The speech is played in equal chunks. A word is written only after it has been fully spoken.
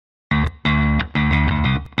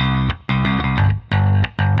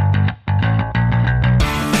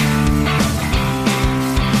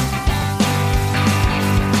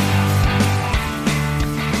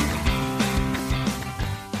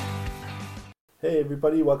Hey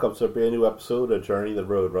everybody, welcome to a brand new episode of Journey the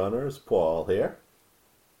Road Runners. Paul here.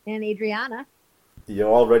 And Adriana. You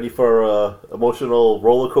all ready for a emotional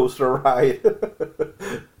roller coaster ride?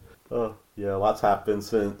 Yeah, lots happened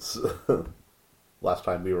since last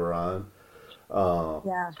time we were on. Uh,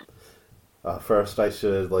 Yeah. First, I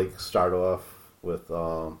should start off with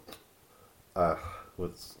uh,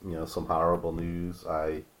 some horrible news.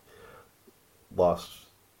 I lost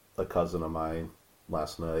a cousin of mine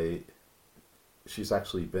last night. She's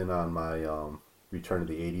actually been on my Return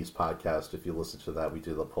to the '80s podcast. If you listen to that, we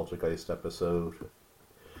did a Poltergeist episode.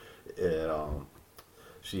 It,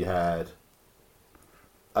 she had,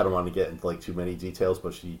 I don't want to get into too many details,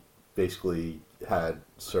 but she basically had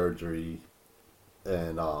surgery,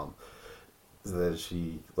 and then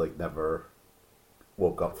she never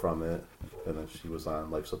woke up from it, and then she was on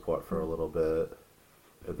life support for a little bit,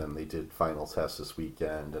 and then they did final tests this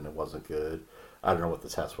weekend, and it wasn't good. I don't know what the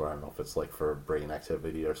tests were. I don't know if it's for brain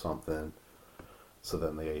activity or something. So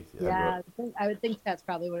then they ended Yeah. up, I would think that's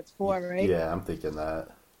probably what it's for, right? yeah, I'm thinking that.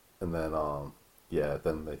 And then, yeah,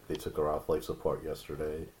 then they took her off life support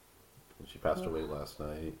yesterday, and she passed away Ugh. last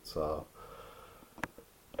night. So,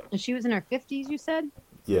 And she was in her 50s, you said?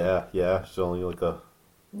 yeah, yeah, she's only a Ugh.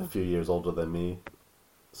 few years older than me.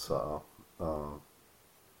 So, um,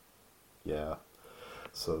 yeah,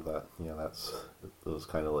 so that, yeah, it was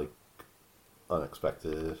kind of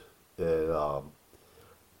unexpected. It,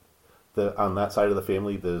 on that side of the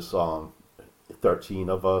family, there's 13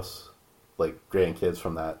 of us, grandkids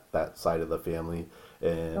from that side of the family,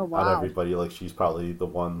 and Oh, out of wow. everybody, she's probably the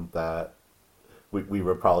one that we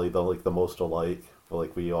were probably the most alike.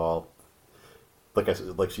 We all, like I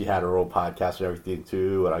said, she had her own podcast and everything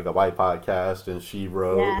too, and I got my podcast, and she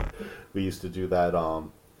wrote. Yeah. We used to do that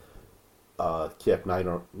Camp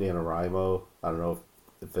NaNoWriMo. I don't know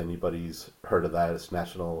if anybody's heard of that. It's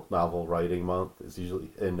National Novel Writing Month. It's usually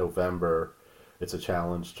in November. It's a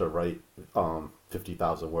challenge to write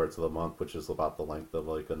 50,000 words of the month, which is about the length of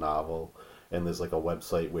a novel. And there's a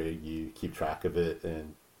website where you keep track of it,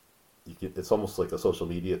 and it's almost like a social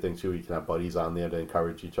media thing too. You can have buddies on there to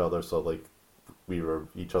encourage each other. So we were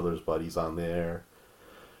each other's buddies on there,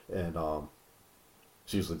 and it's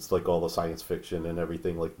all the science fiction and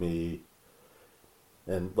everything like me.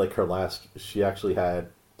 And her last, she actually had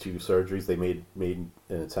two surgeries. They made an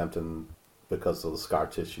attempt, and because of the scar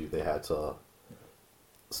tissue, they had to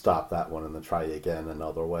stop that one and then try again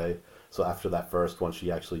another way. So after that first one,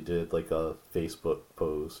 she actually did a Facebook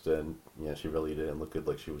post, and yeah, she really didn't look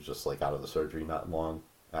good. She was just out of the surgery not long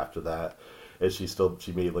after that, and she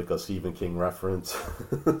made a Stephen King reference.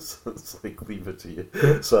 So it's leave it to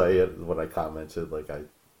you. So when I commented, I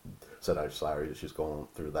said I'm sorry that she's going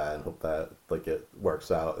through that and hope that it works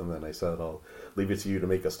out. And then I said I'll leave it to you to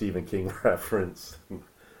make a Stephen King reference.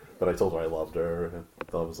 But I told her I loved her, and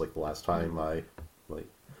that was the last time like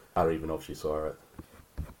I don't even know if she saw it.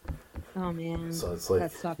 Oh, man. So it's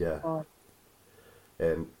That sucks. yeah, Oh,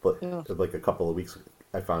 and ugh. a couple of weeks,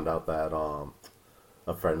 I found out that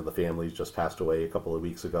a friend of the family just passed away a couple of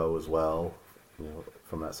weeks ago as well.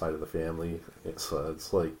 From that side of the family, it's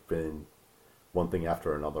been one thing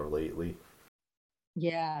after another lately.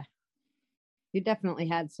 Yeah. You definitely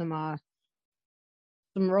had some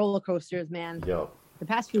roller coasters, man. Yep. The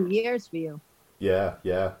past few years for you. Yeah,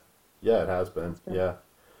 yeah, yeah. It has been. It's been Yeah.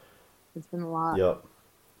 it's been a lot. Yep.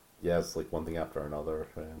 Yeah. It's one thing after another,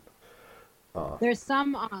 and uh, There's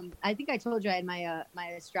some I think I told you I had my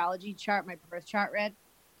astrology chart, my birth chart read.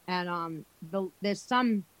 And there's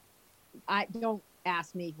some I don't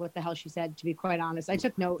ask me what the hell she said, to be quite honest. I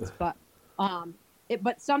took notes, but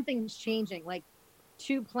but something's changing. Like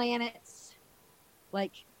two planets,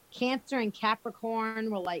 like Cancer and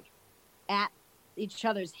Capricorn were at each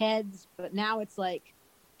other's heads, but now it's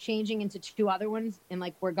changing into two other ones, and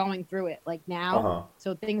we're going through it uh now. huh.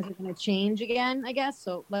 So things are going to change again, I guess.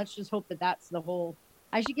 So let's just hope that that's the whole.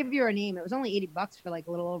 I should give you her name. It was only $80 for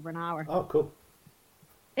a little over an hour. Oh, cool.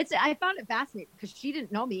 I found it fascinating because she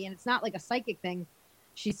didn't know me, and it's not like a psychic thing.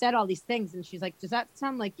 She said all these things, and she's like, "Does that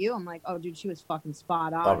sound like you?" I'm like, "Oh, dude, she was fucking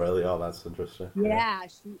spot Oh, on." really? Oh, that's interesting. Yeah. Yeah,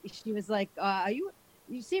 she was like, "Are you?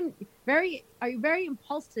 You seem very. Are you very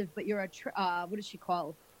impulsive? But you're what does she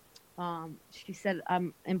call? She said,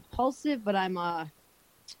 I'm impulsive, but I'm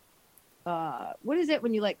what is it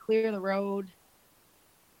when you clear the road,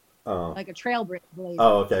 Oh. like a trailblazer?"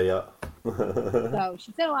 Oh, okay. Yeah. So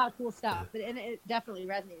she said a lot of cool stuff, but and it definitely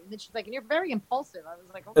resonated. And then she's like, "And you're very impulsive." I was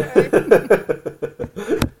like, "Okay."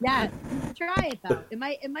 Yeah, try it though. It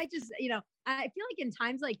might just, I feel like in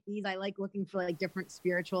times like these, I like looking for different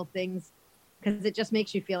spiritual things because it just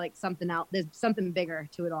makes you feel like something out. There's something bigger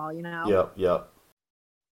to it all. Yep. Yep.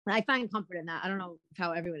 I find comfort in that. I don't know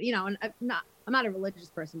how everyone, and I'm not a religious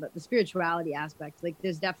person, but the spirituality aspect, like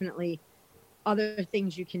there's definitely other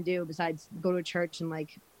things you can do besides go to a church and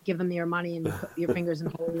like give them your money and put your fingers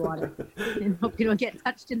in holy water and hope you don't get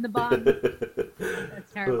touched in the bum.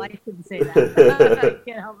 That's terrible. I shouldn't say that. I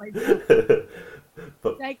can't help myself.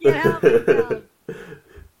 I can't help myself.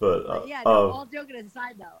 But yeah, all joking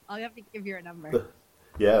aside though, I'll have to give you a number.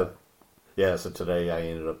 Yeah. So today I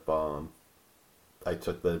ended up, I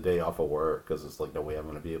took the day off of work because it's like no way I'm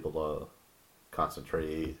going to be able to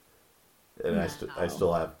concentrate. And no. I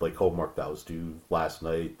still have like homework that was due last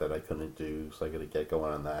night that I couldn't do, so I got to get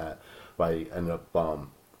going on that. But I ended up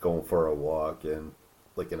going for a walk in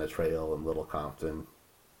like in a trail in Little Compton,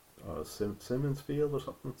 Simmons Field or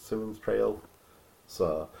something, Simmons Trail.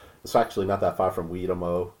 So it's actually not that far from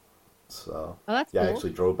Weedamo. So that's yeah, cool. I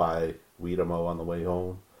actually drove by Weedamo on the way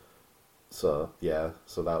home. So yeah,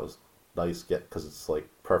 so that was nice because it's like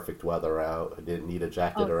perfect weather out. I didn't need a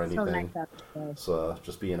jacket or anything. So nice out today. So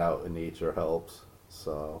just being out in nature helps.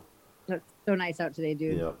 So it's so nice out today,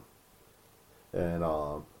 dude. Yep. And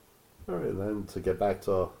all right, then to get back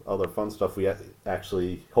to other fun stuff, we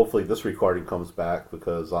actually hopefully this recording comes back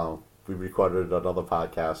because we recorded another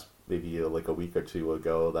podcast maybe like a week or two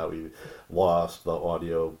ago that we lost. The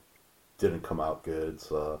audio didn't come out good,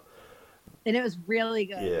 so. And it was really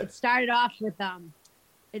good. Yeah. It started off with the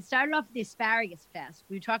asparagus fest.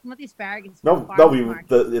 We were talking about the asparagus.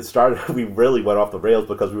 It started. We really went off the rails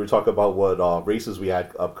because we were talking about what races we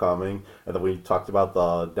had upcoming, and then we talked about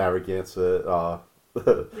the Narragansett.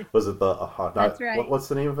 Was it the? That's right. What's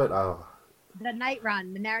the name of it? The night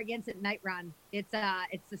run, the Narragansett night run. It's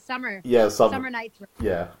the summer. Yeah, summer nights run.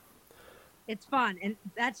 Yeah. It's fun, and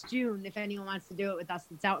that's June. If anyone wants to do it with us,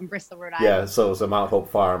 it's out in Bristol, Rhode Island. Yeah, so it's a Mount Hope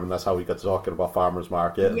Farm, and that's how we got talking about farmers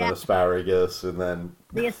market, and then asparagus, and then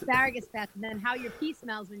the asparagus fest, and then how your pee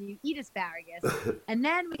smells when you eat asparagus, and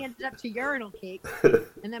then we ended up to urinal cake,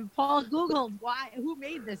 and then Paul Googled who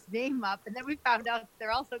made this name up, and then we found out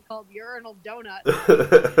they're also called urinal donut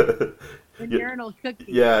and urinal cookie.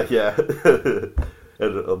 Yeah.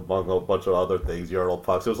 And among a bunch of other things, urinal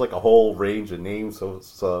pucks. It was like a whole range of names,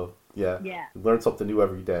 so. Yeah. Learn something new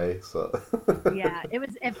every day. So. Yeah, it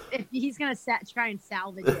was. If he's gonna try and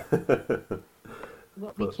salvage it,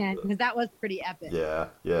 what we can, because that was pretty epic.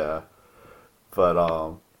 Yeah.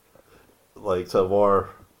 But like some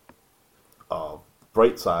more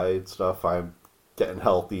bright side stuff. I'm getting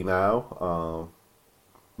healthy now.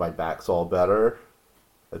 My back's all better.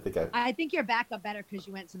 I think your back got better because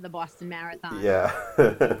you went to the Boston Marathon. Yeah.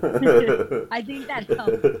 I think that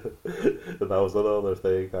helped. And that was another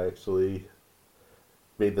thing. I actually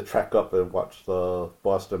made the trek up and watched the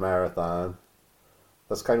Boston Marathon.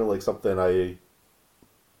 That's kind of like something I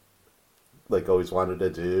like always wanted to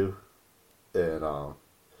do. And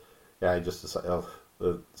I just decided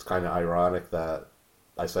it's kind of ironic that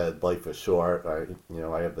I said life is short. I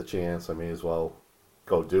have the chance. I may as well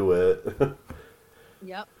go do it.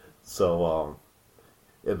 Yep. So,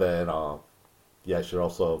 and then, I should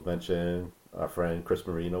also mention our friend Chris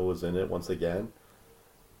Marino was in it once again.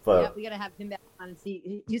 But we gotta have him back on and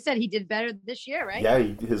see. You said he did better this year, right? Yeah,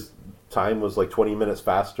 his time was like 20 minutes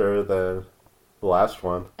faster than the last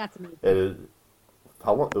one. That's amazing.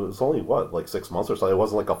 How long? It was only like 6 months or so. It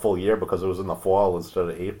wasn't like a full year because it was in the fall instead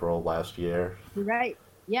of April last year. Right.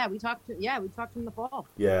 Yeah, we talked in the fall.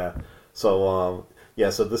 Yeah. So,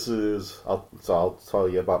 so this is, I'll tell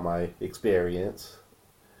you about my experience.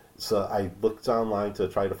 So I looked online to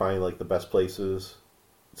try to find like the best places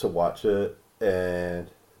to watch it, and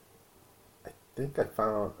I think I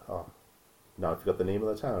found, I forgot the name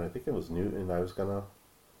of the town. I think it was Newton. I was gonna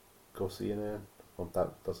go see it in. Well,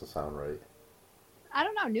 that doesn't sound right. I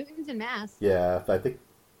don't know. Newton's in Mass. Yeah, I think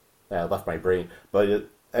I left my brain, but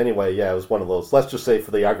anyway, it was one of those. Let's just say,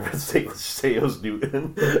 for the argument's sake, let's just say it was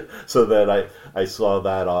Newton. So then I saw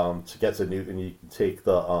that to get to Newton, you can take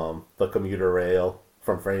the commuter rail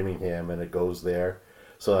from Framingham, and it goes there.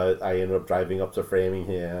 So I ended up driving up to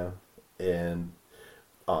Framingham, and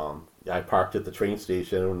I parked at the train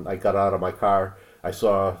station. And I got out of my car, I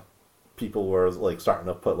saw people were like starting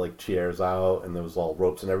to put like chairs out, and there was all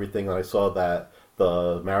ropes and everything. And I saw that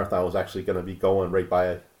the marathon was actually going to be going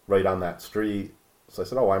right on that street. So I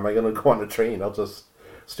said, why am I going to go on the train? I'll just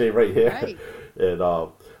stay right here. Right. And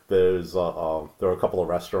there were a couple of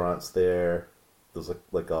restaurants there. There's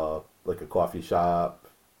like a coffee shop,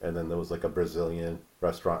 and then there was like a Brazilian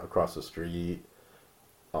restaurant across the street.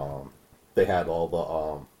 They had all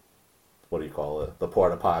the what do you call it? The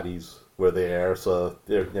porta potties were there, so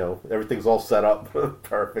everything's all set up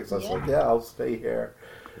perfect. So I was like, I'll stay here.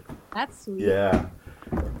 That's sweet. Yeah.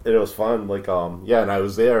 it was fun. Like, yeah, and I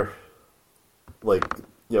was there, like,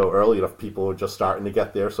 early enough. People were just starting to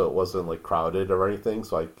get there, so it wasn't like crowded or anything.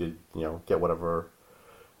 So I could, get whatever,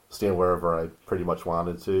 stand wherever I pretty much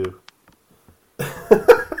wanted to.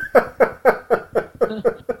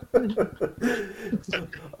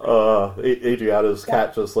 Adriana's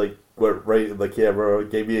cat just like went right in the camera,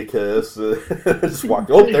 gave me a kiss, just walked.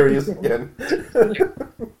 Oh, there he is again.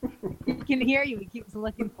 He can hear you. He keeps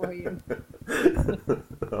looking for you.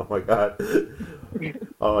 Oh my god.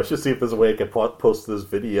 Oh, I should see if there's a way I can post this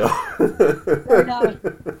video. Oh, no,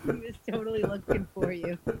 he was totally looking for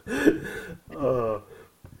you.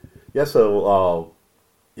 Yeah, so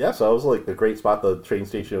I was like a great spot. The train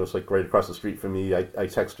station was like right across the street from me. I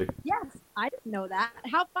texted. Yes, I didn't know that.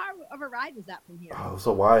 How far of a ride was that from here? Oh, it was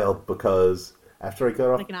a while because after I got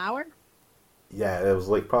off, Like an hour? yeah, it was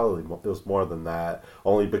like probably it was more than that.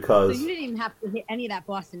 Only So because you didn't even have to hit any of that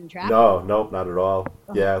Boston traffic? no, nope, not at all.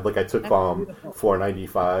 Oh, Yeah, like I took that's beautiful.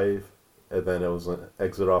 495, and then it was an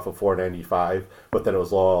exit off of 495, but then it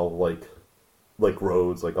was all like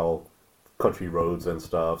roads, like all country roads and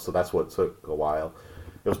stuff. So that's what took a while.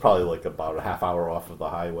 It was probably like about a half hour off of the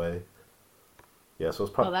highway. Yeah, so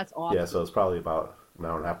it's Oh, probably that's awesome. yeah, so it's probably about an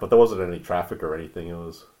hour and a half. But there wasn't any traffic or anything. It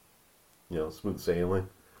was smooth sailing.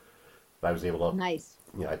 I was able to Nice.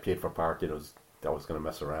 I paid for parking. I was gonna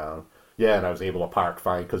mess around. Yeah, and I was able to park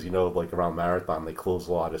fine because like around Marathon they close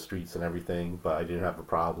a lot of streets and everything, but I didn't have a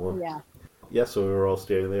problem. Yeah. Yeah, so we were all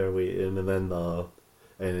standing there waiting, and then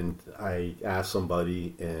and I asked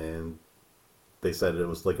somebody, and they said it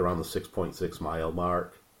was like around the 6.6 mile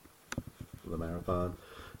mark for the marathon.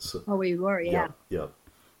 So Oh, we were, yeah. yeah,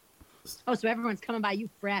 Oh, so everyone's coming by you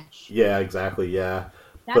fresh. yeah, exactly, yeah,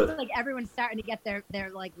 That's but like everyone's starting to get their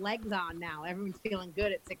like legs on now. Everyone's feeling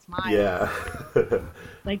good at 6 miles. yeah.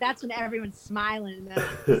 Like that's when everyone's smiling and they're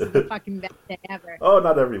like, this is the fucking best day ever. Oh,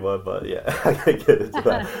 not everyone, but yeah, I can get into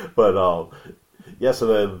that. But yeah. So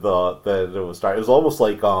then it was start. It was almost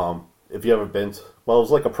like if you ever been to, well, it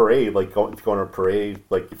was like a parade, like going to a parade,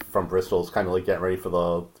 like from Bristol. It's kind of like getting ready for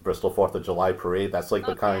the Bristol 4th of July parade. That's like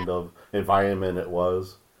the kind of environment it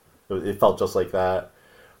was. It felt just like that.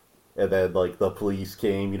 And then like the police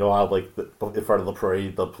came. You know how like in front of the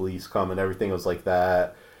parade, the police come and everything was like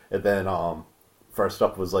that. And then first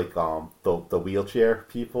up was like the wheelchair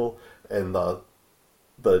people, and the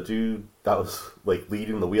dude that was like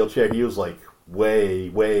leading the wheelchair, he was like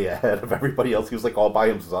way ahead of everybody else. He was like all by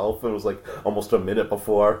himself. It was like almost a minute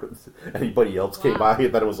before anybody else came by,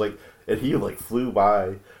 and then it was like, and he like flew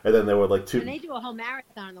by, and then there were like two. And they do a whole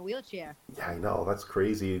marathon in the wheelchair. Yeah, I know, that's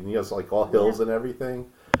crazy. And it's like all hills and everything.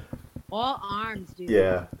 All arms, dude.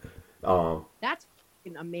 Yeah. That's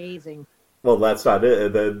fucking amazing. Well, that's not it.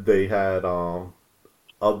 And then they had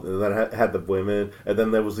and then had the women, and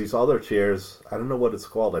then there was these other chairs. I don't know what it's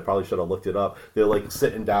called. I probably should have looked it up. They're like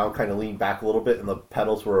sitting down, kind of leaned back a little bit, and the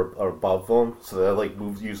pedals were above them, so they're like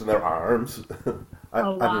moves using their arms. I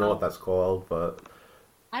don't know what that's called, but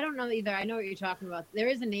I don't know either. I know what you're talking about. There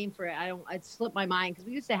is a name for it. It slipped my mind because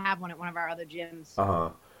we used to have one at one of our other gyms.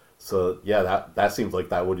 So yeah, that seems like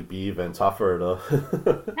that would be even tougher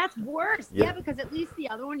to. That's worse. Yeah, because at least the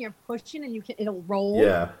other one you're pushing and it'll roll.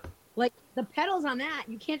 Yeah. Like the pedals on that,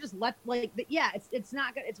 you can't just let it's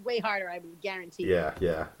not good. It's way harder, I would guarantee.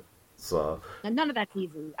 Yeah. So. And none of that's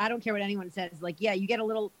easy. I don't care what anyone says. Like, yeah, you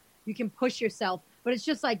can push yourself, but it's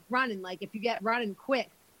just like running. Like if you get running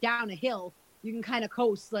quick down a hill, you can kind of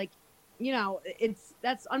coast. Like,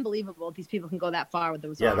 that's unbelievable. These people can go that far with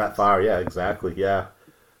those. Yeah, arms. that far. Yeah, exactly. Yeah.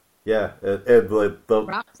 And like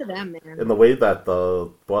props to them, man. And the way that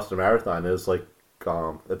the Boston Marathon is, like,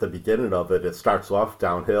 at the beginning of it, it starts off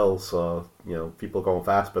downhill, so people going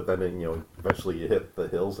fast, but then eventually you hit the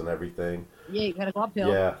hills and everything. Yeah, you gotta go uphill.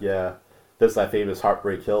 Yeah. There's that famous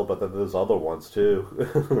Heartbreak Hill, but then there's other ones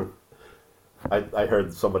too. I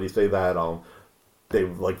heard somebody say that they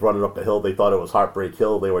like running up a hill, they thought it was Heartbreak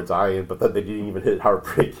Hill, they were dying, but then they didn't even hit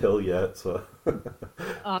Heartbreak Hill yet. So.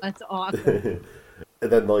 Oh, that's awesome.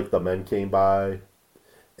 And then like the men came by,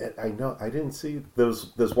 and I didn't see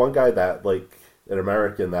there's one guy that like an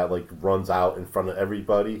American that like runs out in front of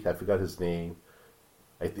everybody. I forgot his name.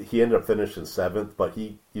 He ended up finishing 7th, but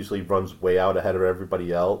he usually runs way out ahead of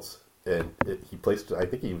everybody else. And he placed. I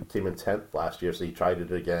think he came in 10th last year, so he tried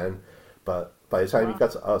it again. But by the time he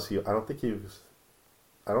got to us, I don't think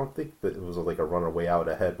that it was like a runner way out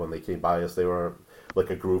ahead when they came by us. They were like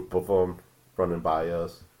a group of them running by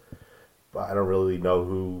us. But I don't really know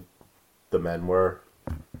who the men were.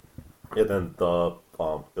 And then the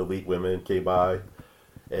elite women came by,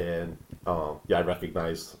 and I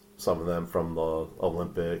recognized some of them from the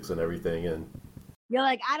Olympics and everything. And You're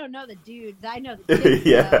like, I don't know the dudes. I know the chicks,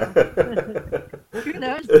 Yeah. though. Screw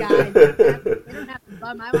those guys. They don't have to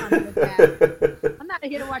bum I want to look at. I'm not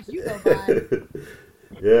here to watch you go by.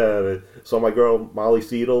 Yeah, so my girl Molly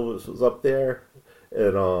Seidel was up there,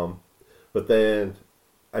 and but then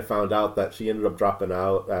I found out that she ended up dropping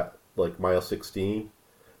out at like mile 16.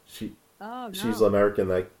 She Oh, she's the no. American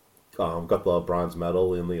that got the bronze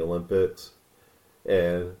medal in the Olympics,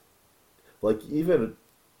 and like even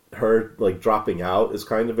her like dropping out is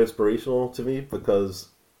kind of inspirational to me because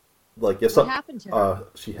like if What some happened to her?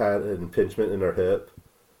 she had an impingement in her hip,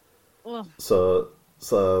 Ugh, so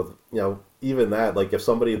even that, like if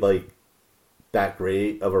somebody like that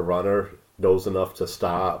great of a runner knows enough to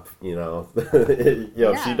stop,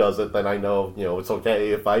 if she yeah. does it, then I know, it's okay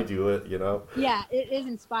if I do it, Yeah, it is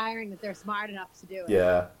inspiring that they're smart enough to do it.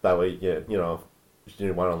 Yeah, that way, yeah, she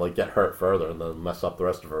didn't want to like get hurt further and then mess up the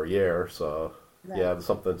rest of her year. So yeah, Right. there's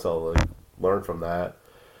something to like learn from that,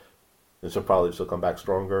 and she'll come back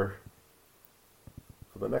stronger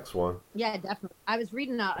for the next one. Yeah, definitely. I was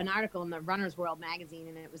reading an article in the Runner's World magazine,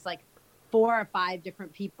 and it was like 4 or 5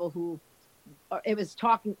 different people who it was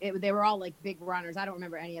talking. They were all like big runners. I don't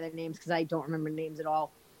remember any of their names because I don't remember names at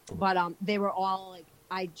all. But they were all like,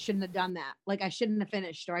 I shouldn't have done that. Like I shouldn't have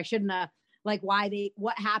finished, or I shouldn't have. Like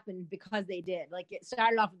what happened because they did. Like it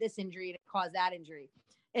started off with this injury and it caused that injury,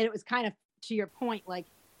 and it was kind of to your point, like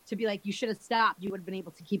to be like you should have stopped. You would have been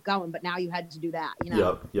able to keep going, but now you had to do that.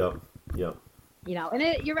 Yep.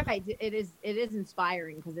 And you're right. It is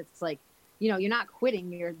inspiring because it's like, you're not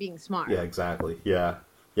quitting. You're being smart. Yeah, exactly. Yeah,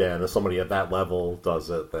 and if somebody at that level does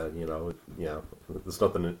it, then there's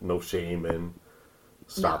nothing, no shame in No.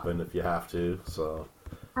 stopping if you have to. So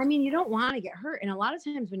I mean, you don't want to get hurt. And a lot of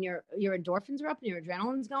times when your endorphins are up and your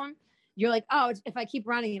adrenaline's going, you're like, oh, if I keep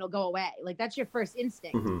running, it'll go away. Like that's your first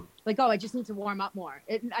instinct. hmm Like, oh, I just need to warm up more.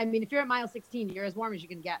 I mean, if you're at mile 16, you're as warm as you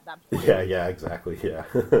can get at that point. yeah, exactly. Yeah.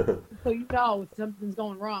 So if something's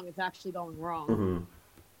going wrong, it's actually going wrong. hmm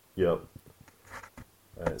Yep.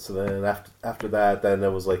 So then after that, then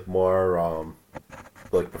there was like more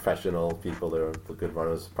like professional people. There were the good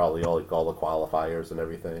runners, probably all the qualifiers and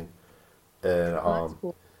everything. And Oh, that's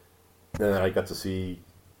cool. then I got to see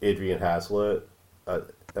Adrian Hazlitt.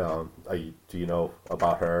 Do you know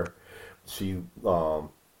about her? She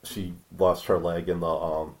she lost her leg in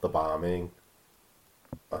the bombing,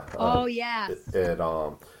 Oh, yes. and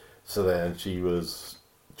so then she was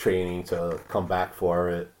training to come back for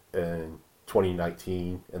it in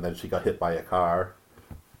 2019, and then she got hit by a car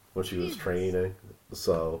when she was Jesus. training.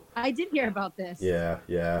 So I did hear about this.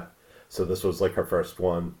 yeah. So this was like her first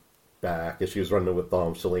one back, and she was running with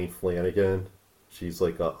Shalane Flanagan. She's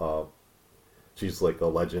like she's like a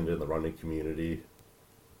legend in the running community.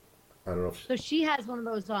 I don't know if So she has one of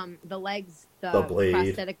those the legs, the the blade.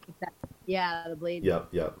 prosthetic. Yeah, the blade. Yep.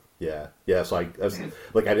 Yeah. So I was,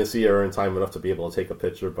 like I didn't see her in time enough to be able to take a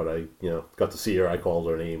picture, but I got to see her. I called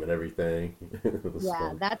her name and everything. It was Yeah,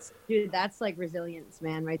 fun. that's like resilience,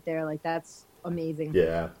 man, right there. Like that's amazing.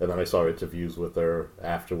 Yeah, and then I saw interviews with her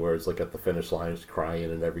afterwards, like at the finish line, she's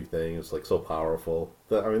crying and everything. It's like so powerful.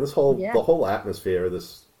 I mean, Yeah. the whole atmosphere of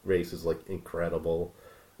this race is like incredible.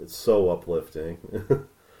 It's so uplifting.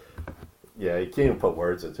 Yeah, you can't even put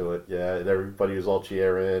words into it. Yeah, and everybody was all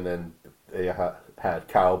cheering, and they had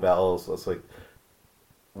cowbells. It's like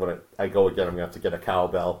when I go again, I'm gonna have to get a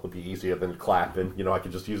cowbell. It'd be easier than clapping. I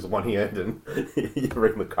could just use one hand and you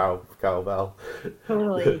ring the cowbell.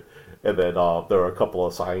 Totally. And then there were a couple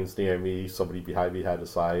of signs near me. Somebody behind me had a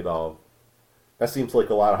sign. That seems like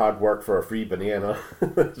a lot of hard work for a free banana.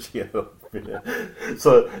 She had a banana.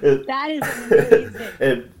 So That is amazing.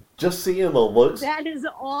 and just seeing the looks That is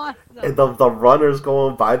and awesome. the runners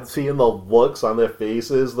going by, seeing the looks on their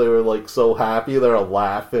faces, they were like so happy. They were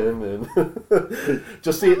laughing and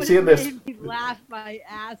just That would seeing have this. made me laugh my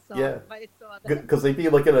ass off Yeah, if I saw that. because they'd be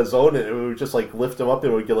like in a zone and it would just like lift them up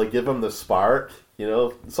and we could like give them the spark,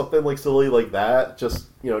 something like silly like that. Just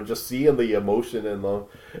seeing the emotion in them,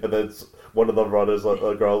 and then one of the runners,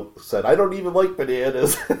 a girl said, "I don't even like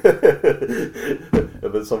bananas," and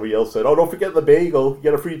then somebody else said, "Oh, don't forget the bagel. You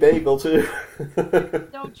get a free bagel too."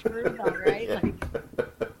 So true though, right? Yeah. Like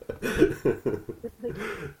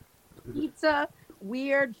pizza,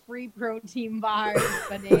 weird free protein bars,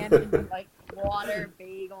 bananas, like water,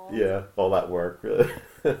 bagels. Yeah, all that work.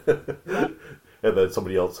 Yep. And then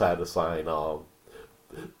somebody else had a sign,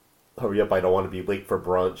 "Hurry up! I don't want to be late for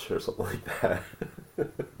brunch" or something like that.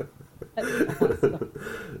 That's awesome.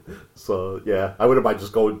 So yeah, I wouldn't mind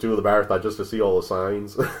just going to the marathon just to see all the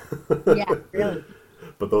signs. Yeah, really.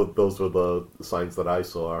 But those were the signs that I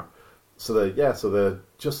saw. so the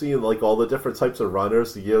just seeing like all the different types of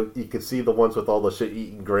runners, you could see the ones with all the shit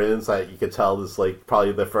eating grins that you could tell is like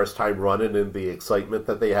probably their first time running and the excitement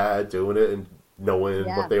that they had doing it and knowing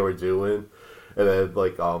Yeah. what they were doing, and then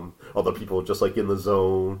like other people just like in the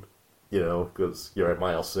zone, because you're at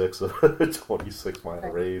mile 6 of a 26-mile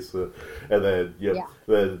Right. race, and then Yeah.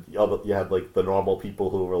 you had like the normal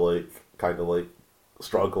people who were like kind of like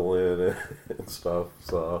struggling and stuff.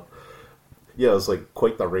 So yeah, it was like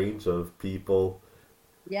quite the range of people,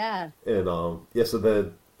 Yeah. and so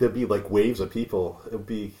then there'd be like waves of people. It'd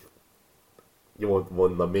be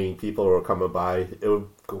when the main people were coming by, it would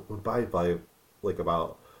go by like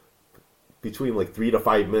about between like 3 to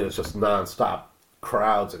 5 minutes, just nonstop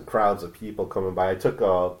crowds and crowds of people coming by. I took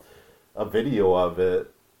a video of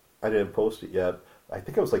it. I didn't post it yet. I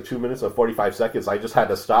think it was like 2 minutes and 45 seconds. I just had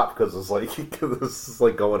to stop because it's like cause this is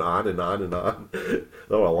like going on and on and on. There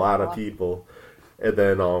were a lot of people, and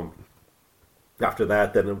then after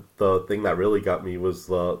that, then the thing that really got me was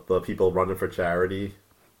the people running for charity,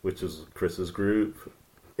 which is Chris's group,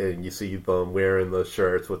 and you see them wearing the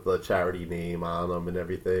shirts with the charity name on them and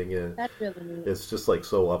everything, and That's really neat. it's just like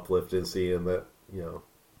so uplifting seeing that to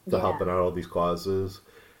Yeah. helping out all these causes.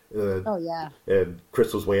 Oh yeah. And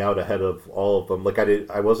Chris was way out ahead of all of them. Like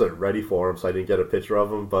I wasn't ready for him, so I didn't get a picture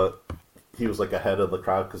of him. But he was like ahead of the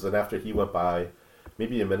crowd because then after he went by,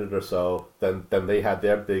 maybe a minute or so, then they had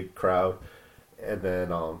their big crowd, and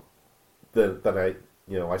then I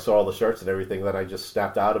saw all the shirts and everything. Then I just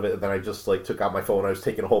snapped out of it, and then I just like took out my phone. I was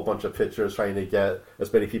taking a whole bunch of pictures, trying to get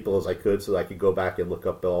as many people as I could, so that I could go back and look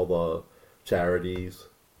up all the charities,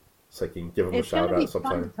 so I can give them a It's shout gonna be out fun to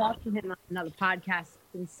sometime. talk to him on another podcast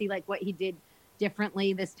and see like what he did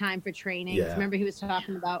differently this time for training. 'Cause Yeah. remember he was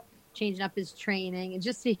talking about changing up his training and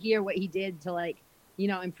just to hear what he did to like,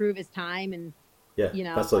 improve his time and Yeah, you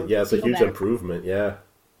know, it's a feel huge better. improvement. Yeah,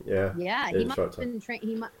 yeah, yeah, in he a must short have time. been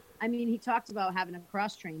train. I mean, he talked about having a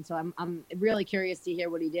cross train, so I'm really curious to hear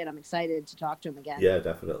what he did. I'm excited to talk to him again. Yeah,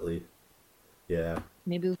 definitely. Yeah.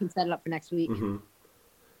 Maybe we can set it up for next week. hmm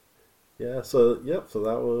Yeah. So yep. So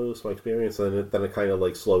that was my experience, and then it kind of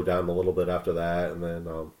like slowed down a little bit after that, and then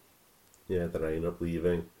then I ended up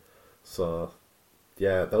leaving. So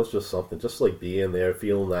yeah, that was just something. Just like being there,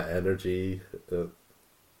 feeling that energy.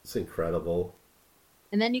 It's incredible.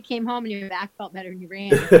 And then you came home and your back felt better and you ran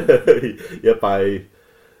Yep. I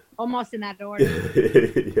almost in that order,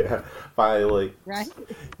 yeah. By like right?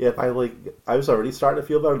 Yeah, I was already starting to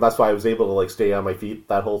feel better. That's why I was able to like stay on my feet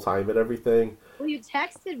that whole time and everything. Well, you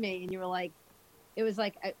texted me and you were like, it was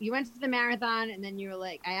like you went to the marathon and then you were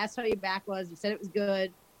like, I asked how your back was. You said it was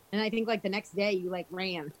good, and I think like the next day you like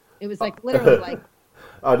ran. It was like literally like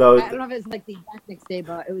Oh no, I don't know if it was like the exact next day,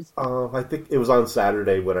 but it was I think it was on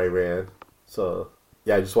Saturday when I ran. So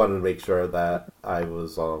yeah, I just wanted to make sure that I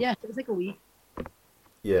was yeah, it was like a week.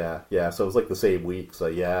 yeah. So it was like the same week. So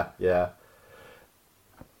yeah. Yeah,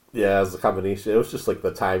 it was a combination. It was just like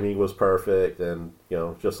the timing was perfect, and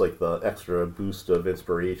just like the extra boost of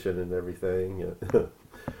inspiration and everything.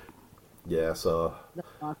 Yeah, so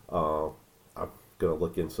I'm gonna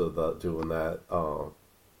look into doing that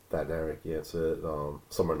Narragansett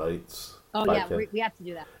Summer Nights Oh yeah, 5K. we have to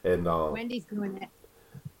do that. And Wendy's doing it.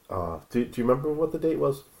 do you remember what the date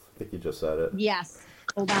was? I think you just said it. Yes.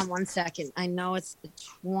 Hold on one second. I know it's the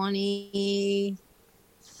 23rd.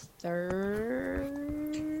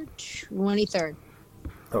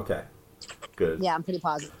 Okay, good. Yeah, I'm pretty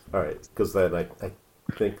positive. All right, because then I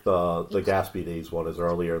think the Gatsby Days one is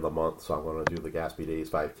earlier in the month, so I'm gonna do the Gatsby Days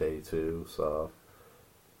 5K too. So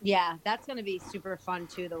Yeah, that's gonna be super fun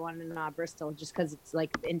too. The one in Bristol, just because it's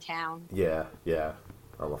like in town. yeah,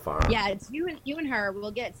 on the farm. Yeah, it's you and her.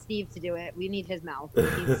 We'll get Steve to do it. We need his mouth.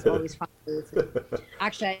 He's always fun.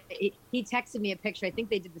 Actually, he texted me a picture. I think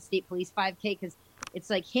they did the state police 5K because it's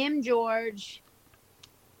like him, George,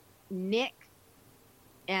 Nick,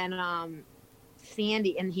 and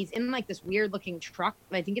Sandy, and he's in like this weird looking truck.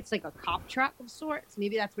 I think it's like a cop truck of sorts.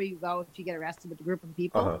 Maybe that's where you go if you get arrested with a group of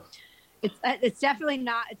people. Uh-huh. It's definitely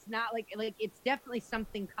not. It's not like it's definitely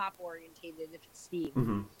something cop orientated if it's Steve.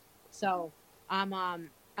 Mm-hmm. So I'm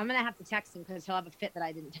gonna have to text him because he'll have a fit that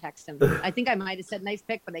I didn't text him. I think I might have said nice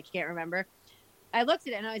pic, but I can't remember. I looked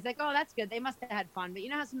at it and I was like, oh, that's good. They must have had fun. But you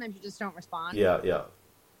know how sometimes you just don't respond. Yeah.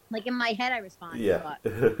 Like in my head, I responded, Yeah.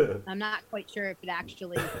 but I'm not quite sure if it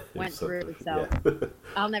actually went through. So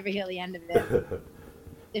I'll never hear the end of it.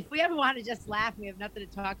 If we ever want to just laugh, and we have nothing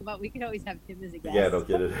to talk about. We can always have Tim as a guest. Yeah, don't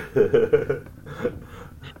get it.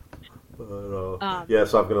 But, yeah,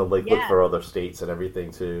 so I'm gonna look for other states and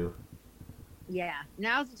everything too. Yeah,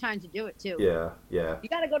 now's the time to do it too. Yeah. You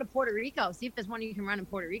got to go to Puerto Rico. See if there's one you can run in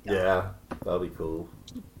Puerto Rico. Yeah, that'll be cool.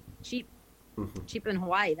 cheap, Mhm. cheaper than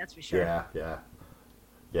Hawaii, that's for sure. Yeah, yeah,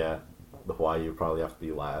 yeah. The Hawaii you probably have to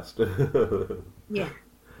be last. Yeah. Yeah.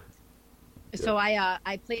 So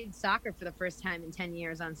I played soccer for the first time in 10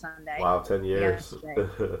 years on Sunday. Wow, 10 years.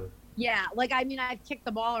 Yesterday. Yeah, like I mean, I've kicked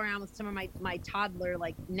the ball around with some of my toddler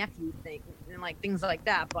like nephew thing and like things like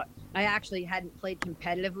that, but I actually hadn't played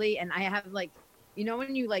competitively, and I have like, you know,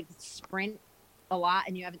 when you like sprint a lot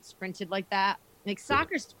and you haven't sprinted like that, like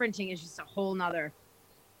soccer sprinting is just a whole nother.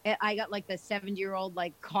 I got like the 70-year-old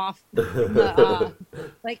like cough in the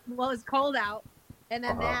like well it was cold out, and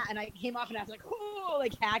then Uh-huh. that, and I came off and I was like oh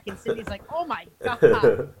like hack, and Cindy's like oh my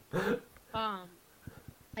god, um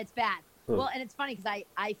it's bad. Well, and it's funny because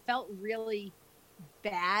I felt really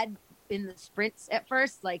bad in the sprints at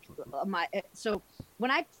first. Like my so when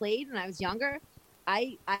I played when I was younger,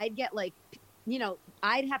 I'd get like, you know,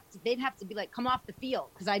 they'd have to be like come off the field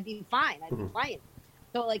because I'd be fine. I'd be playing.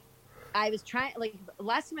 So like I was trying like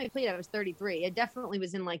last time I played I was 33. It definitely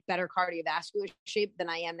was in like better cardiovascular shape than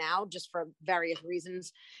I am now just for various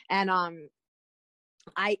reasons. And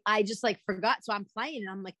I just like forgot. So I'm playing and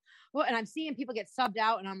I'm like, well, and I'm seeing people get subbed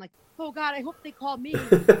out and I'm like, oh God, I hope they call me.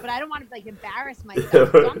 But I don't want to like embarrass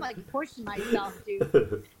myself. So I'm like pushing myself,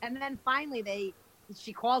 dude. And then finally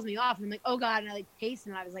she calls me off and I'm like, oh God. And I like pace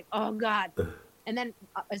and I was like, oh God. And then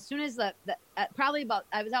as soon as probably about,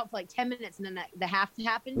 I was out for like 10 minutes and then the half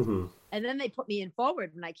happened. Mhm. And then they put me in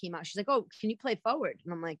forward when I came out. She's like, oh, can you play forward?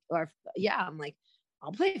 And I'm like, yeah, I'm like,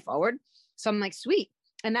 I'll play forward. So I'm like, sweet.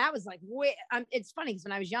 And that was like, it's funny because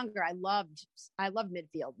when I was younger, I loved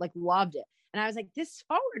midfield, like loved it. And I was like, this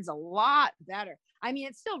forward's a lot better. I mean,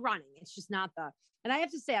 it's still running. It's just not and I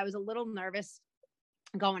have to say, I was a little nervous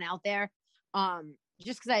going out there.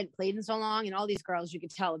 Just because I had played in so long and all these girls, you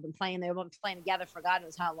could tell have been playing, they've been playing together for God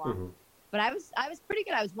knows how long. Mhm. But I was pretty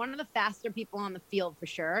good. I was one of the faster people on the field for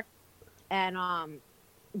sure. And,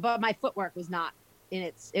 but my footwork was not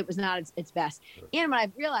it was not its best. And what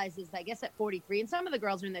I've realized is I guess at 43, and some of the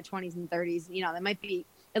girls are in their 20s and 30s, you know,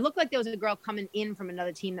 it looked like there was a girl coming in from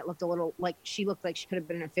another team that looked a little like she looked like she could have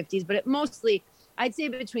been in her 50s, but it mostly, I'd say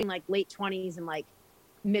between like late 20s and like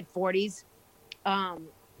mid 40s.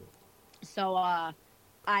 So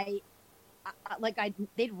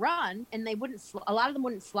they'd run and they wouldn't, a lot of them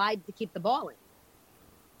wouldn't slide to keep the ball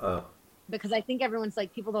in. Because I think everyone's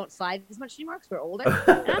like, people don't slide as much anymore because we're older.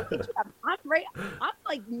 And I'm thinking, I'm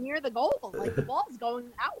like near the goal. Like the ball's going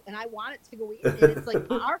out and I want it to go in. And it's like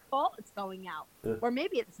our fault it's going out. Or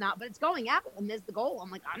maybe it's not, but it's going out and there's the goal. I'm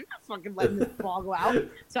like, I'm not fucking letting this ball go out.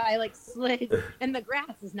 So I like slid, and the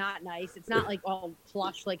grass is not nice. It's not like all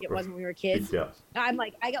plush like it was when we were kids. Yeah. I'm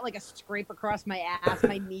like, I got like a scrape across my ass.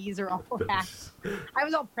 My knees are all hacked. I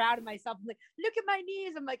was all proud of myself. I'm like, look at my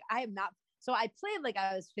knees. I'm like, I am not. So I played like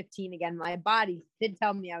I was 15 again. My body did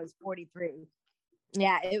tell me I was 43.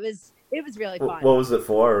 Yeah, it was really fun. What was it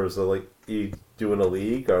for? Was it like you doing a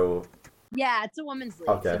league or? Yeah, it's a women's league.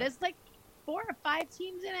 Okay. So there's like 4 or 5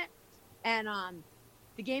 teams in it. And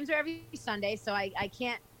the games are every Sunday, so I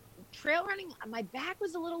can't trail running. My back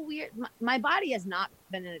was a little weird. My body has not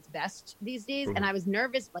been at its best these days, and I was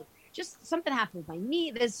nervous, like just something happened with my knee.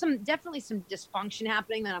 There's definitely some dysfunction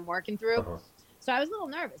happening that I'm working through. So I was a little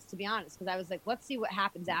nervous, to be honest, because I was like, let's see what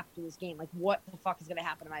happens after this game. Like, what the fuck is going to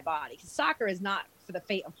happen to my body? Because soccer is not for the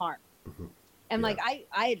faint of heart. And, like, I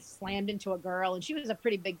had slammed into a girl, and she was a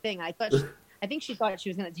pretty big thing. I think she thought she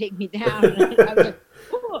was going to take me down. And I was like,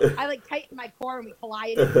 ooh. I, like, tightened my core, and we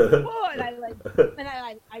collided. Ooh, and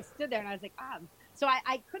I stood there, and I was like, So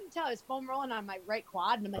I couldn't tell. I was foam rolling on my right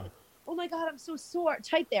quad, and I'm like, oh, my God, I'm so sore.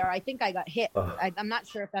 Tight there. I think I got hit. I'm not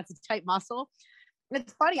sure if that's a tight muscle.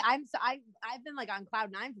 It's funny. I've been like on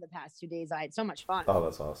cloud 9 for the past 2 days. I had so much fun. Oh,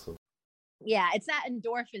 that's awesome. Yeah, it's that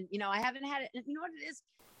endorphin. You know, I haven't had it. You know what it is?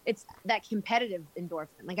 It's that competitive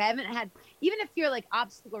endorphin. Like I haven't had, even if you're like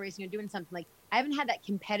obstacle racing or doing something, like I haven't had that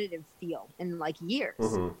competitive feel in like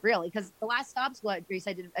years, really. Because the last obstacle race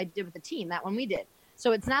I did with the team, that one we did.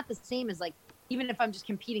 So it's not the same as like, even if I'm just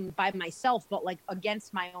competing by myself, but like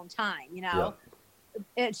against my own time, you know,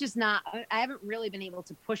 it's just not, I haven't really been able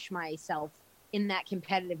to push myself in that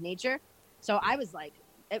competitive nature. So I was like,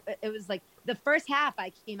 it was like the first half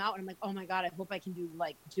I came out and I'm like, oh my God, I hope I can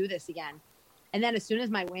do this again. And then as soon as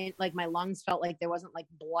my lungs felt like there wasn't like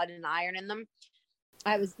blood and iron in them,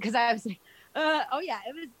 I was like, oh yeah,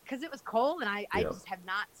 it was because it was cold and I just have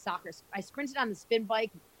not soccer. I sprinted on the spin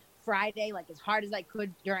bike Friday, like as hard as I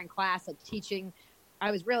could during class, like teaching. I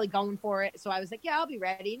was really going for it. So I was like, yeah, I'll be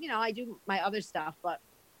ready. You know, I do my other stuff, but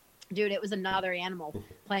dude, it was another animal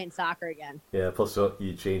playing soccer again. Yeah, plus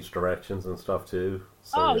you change directions and stuff too.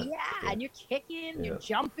 So, and you're kicking, you're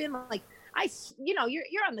jumping. Like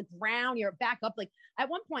you're on the ground, you're back up. Like at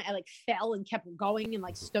one point, I like fell and kept going and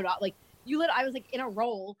like stood up. Like I was like in a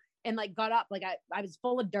roll and like got up. Like I was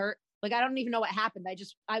full of dirt. Like I don't even know what happened.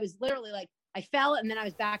 I was literally like I fell and then I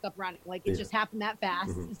was back up running. Like it just happened that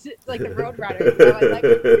fast. It's like the road runner. So I was like,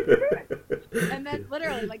 and then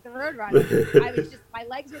literally like the road runner, my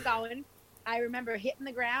legs were going. I remember hitting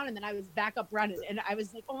the ground and then I was back up running and I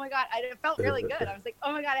was like, oh my God, it felt really good. I was like,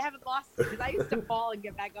 oh my God, I haven't lost it because I used to fall and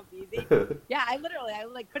get back up easy. Yeah, I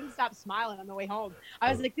like couldn't stop smiling on the way home.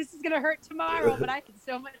 I was like, this is going to hurt tomorrow, but I had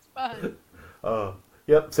so much fun.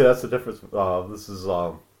 Yep, see, that's the difference. This is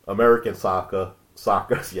American soccer.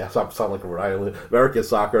 Yes, I sound like a Rhode Island. American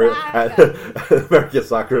soccer. American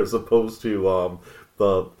soccer as opposed to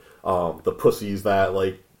the pussies that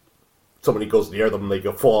like somebody goes near them, they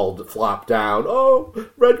go flop down. Oh,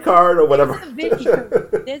 red card or whatever.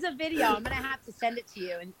 There's a video. I'm gonna have to send it to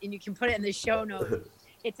you, and you can put it in the show notes.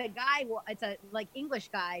 It's a guy. It's a like English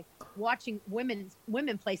guy watching women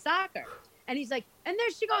play soccer, and he's like, and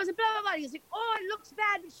there she goes, and blah blah blah. He's like, oh, it looks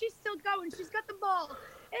bad, but she's still going. She's got the ball,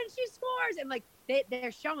 and she scores. And like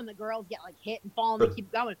they're showing the girls get like hit and fall, and they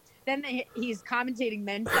keep going. Then he's commentating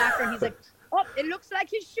men's soccer, and he's like, oh, it looks like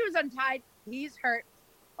his shoe's untied. He's hurt.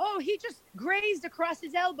 Oh, he just grazed across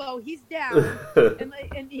his elbow. He's down.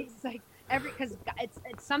 and he's like, because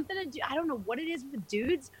it's something to do. I don't know what it is with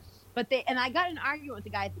dudes, but I got an argument with the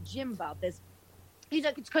guy at the gym about this. He's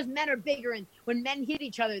like, it's because men are bigger, and when men hit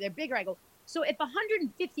each other, they're bigger. I go, so if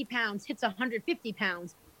 150 pounds hits 150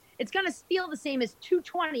 pounds, it's going to feel the same as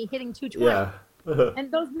 220 hitting 220. Yeah.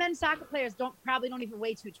 And those men's soccer players probably don't even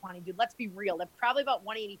weigh 220, dude. Let's be real. They're probably about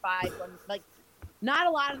 185. Like, not a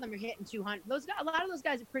lot of them are hitting 200. A lot of those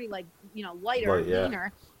guys are pretty like, lighter,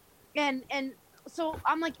 leaner. And so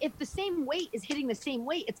I'm like, if the same weight is hitting the same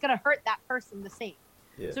weight, it's going to hurt that person the same.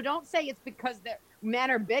 Yeah. So don't say it's because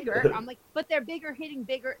men are bigger. I'm like, but they're bigger hitting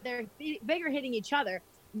bigger. They're bigger hitting each other.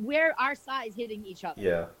 Where our size hitting each other.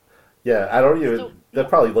 Yeah. Yeah, I don't even. They're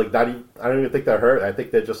probably like not even. I don't even think they're hurt. I think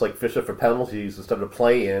they're just like fishing for penalties instead of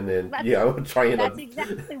playing, and trying. That's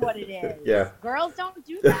exactly what it is. Yeah, girls don't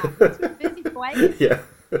do that. They're too busy playing. Yeah.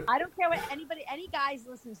 I don't care what any guys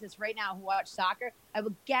listen to this right now who watch soccer. I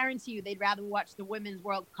will guarantee you they'd rather watch the Women's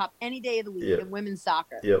World Cup any day of the week than women's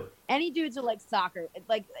soccer. Yep. Any dudes who like soccer,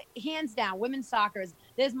 like hands down, women's soccer is.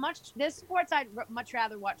 There's sports I'd much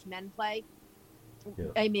rather watch men play. Yeah.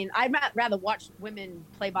 I mean, I'd rather watch women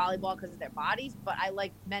play volleyball because of their bodies, but I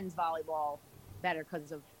like men's volleyball better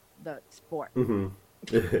because of the sport. Mm-hmm.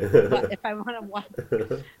 But if I want to watch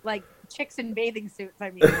like chicks in bathing suits,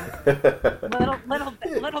 I mean,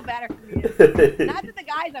 little better for me. Not that the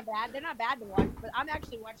guys are bad; they're not bad to watch, but I'm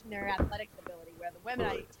actually watching their athletic ability. Where the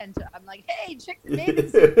women, I'm like, hey, chicks in bathing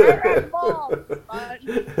suits, right around the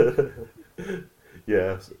ball.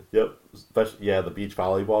 Yeah. Yep. Especially, the beach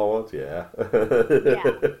volleyball ones. Yeah.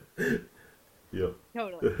 Yep.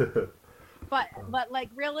 Totally. But like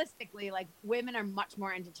realistically, like women are much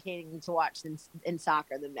more entertaining to watch in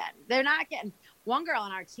soccer than men. They're not getting. One girl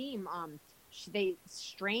on our team, they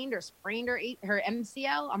strained or sprained her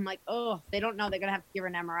MCL. I'm like, oh, they don't know. They're gonna have to give her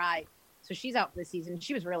an MRI. So she's out for the season.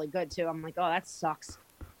 She was really good too. I'm like, oh, that sucks.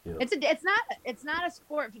 Yep. It's not a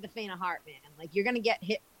sport for the faint of heart, man. Like you're gonna get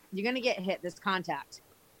hit. You're going to get hit, this contact.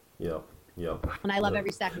 Yep. And I love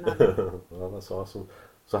every second of it. Well, that's awesome.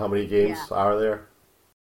 So how many games are there?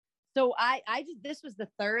 So this was the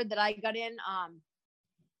third that I got in.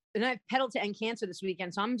 And I've pedaled to end cancer this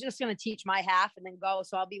weekend. So I'm just going to teach my half and then go.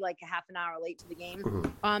 So I'll be like a half an hour late to the game.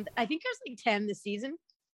 Mm-hmm. I think there's like 10 this season.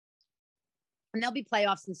 And there'll be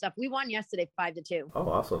playoffs and stuff. We won yesterday 5-2. Oh,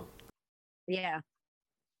 awesome. Yeah.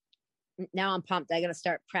 Now I'm pumped. I got to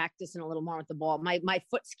start practicing a little more with the ball. My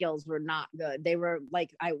foot skills were not good. They were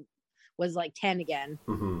like, I was like 10 again.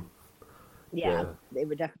 Mm-hmm. Yeah, they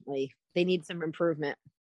were definitely, they need some improvement.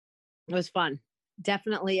 It was fun.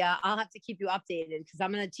 Definitely. I'll have to keep you updated because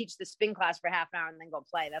I'm going to teach the spin class for half an hour and then go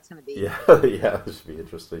play. That's going to be. Yeah, this should be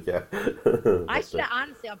interesting. Yeah. Honestly,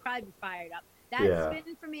 I'll probably be fired up. That's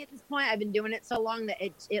spin for me at this point. I've been doing it so long that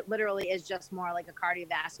it literally is just more like a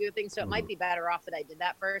cardiovascular thing. So it might be better off that I did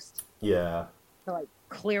that first. Yeah. To like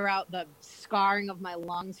clear out the scarring of my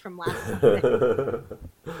lungs from last season.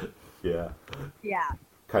 Yeah. Yeah.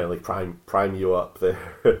 Kind of like prime you up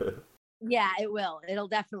there. Yeah, it will. It'll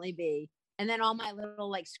definitely be. And then all my little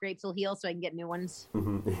like scrapes will heal so I can get new ones.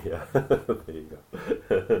 Mm-hmm. Yeah. There you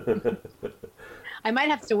go. I might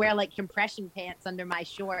have to wear like compression pants under my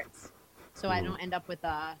shorts. So I don't end up with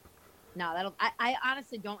I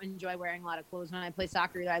honestly don't enjoy wearing a lot of clothes when I play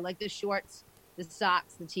soccer either. I like the shorts, the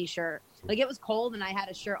socks, the t-shirt. Like it was cold and I had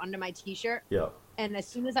a shirt under my t-shirt. Yeah. And as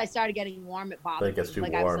soon as I started getting warm, it bothered me. It gets too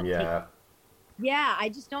like, warm, I was, like, Yeah, I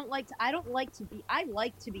just don't like to. I don't like to be. I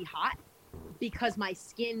like to be hot because my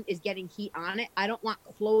skin is getting heat on it. I don't want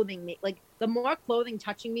clothing. Like the more clothing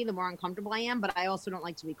touching me, the more uncomfortable I am. But I also don't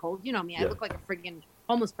like to be cold. You know me. I Yeah. look like a friggin'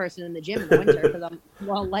 homeless person in the gym in the winter because I'm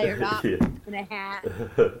well layered up Yeah. in a hat.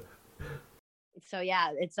 So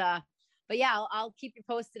yeah, it's but yeah, I'll keep you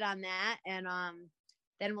posted on that, and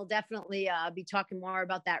then we'll definitely be talking more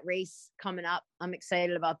about that race coming up. I'm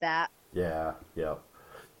excited about that. Yeah, yeah.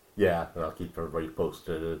 Yeah, and I'll keep everybody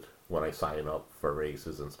posted when I sign up for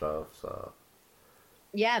races and stuff. So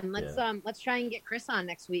Yeah, and yeah, let's try and get Chris on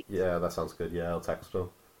next week. yeah, that sounds good. Yeah, I'll text him.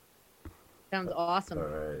 Sounds All awesome.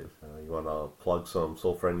 right, you want to plug some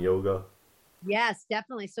Soul Friend Yoga? Yes,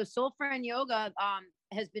 definitely. So Soul Friend Yoga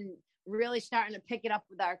has been really starting to pick it up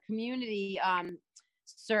with our community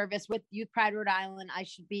service with Youth Pride Rhode Island. I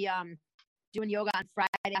should be doing yoga on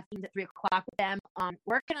Friday afternoons at 3 o'clock with them.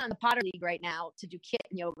 Working on the Potter League right now to do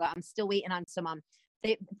kitten yoga. I'm still waiting on some.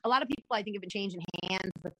 A lot of people I think have been changing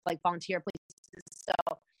hands with like volunteer places.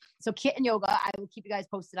 So kitten yoga, I will keep you guys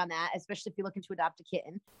posted on that, especially if you're looking to adopt a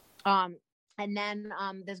kitten. And then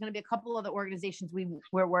there's going to be a couple other organizations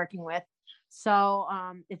we're working with. So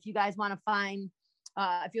if you guys want to find,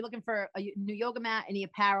 if you're looking for a new yoga mat, any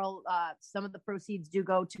apparel, some of the proceeds do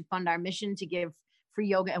go to fund our mission to give free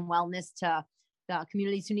yoga and wellness to the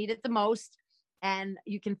communities who need it the most. And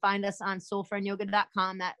you can find us on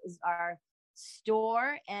soulfriendyoga.com. That is our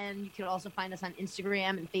store. And you can also find us on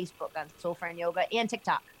Instagram and Facebook on Soul Friend Yoga and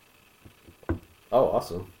TikTok. Oh,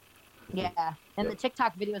 awesome. Yeah. And Yep. the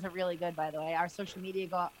TikTok videos are really good, by the way. Our social media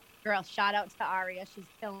girl, shout out to Aria. She's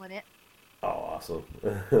killing it. Oh, awesome.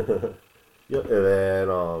 Yep, and then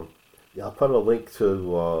yeah, I'll put a link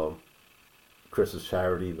to Chris's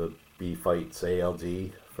charity, the B Fights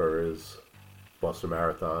ALD, for his Boston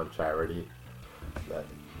Marathon charity that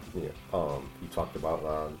he talked about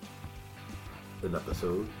on an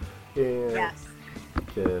episode. And Yes.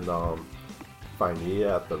 you can find me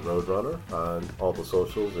at the Roadrunner on all the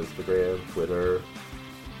socials: Instagram, Twitter,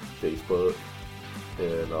 Facebook,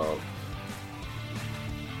 and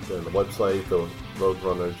then the website, the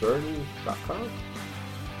roadrunnerjourney.com.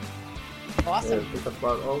 Awesome. And I think that's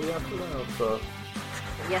about all we have for now. So,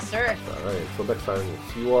 Yes, sir. all right. So next time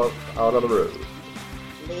we'll see you out on the road.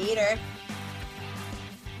 Later.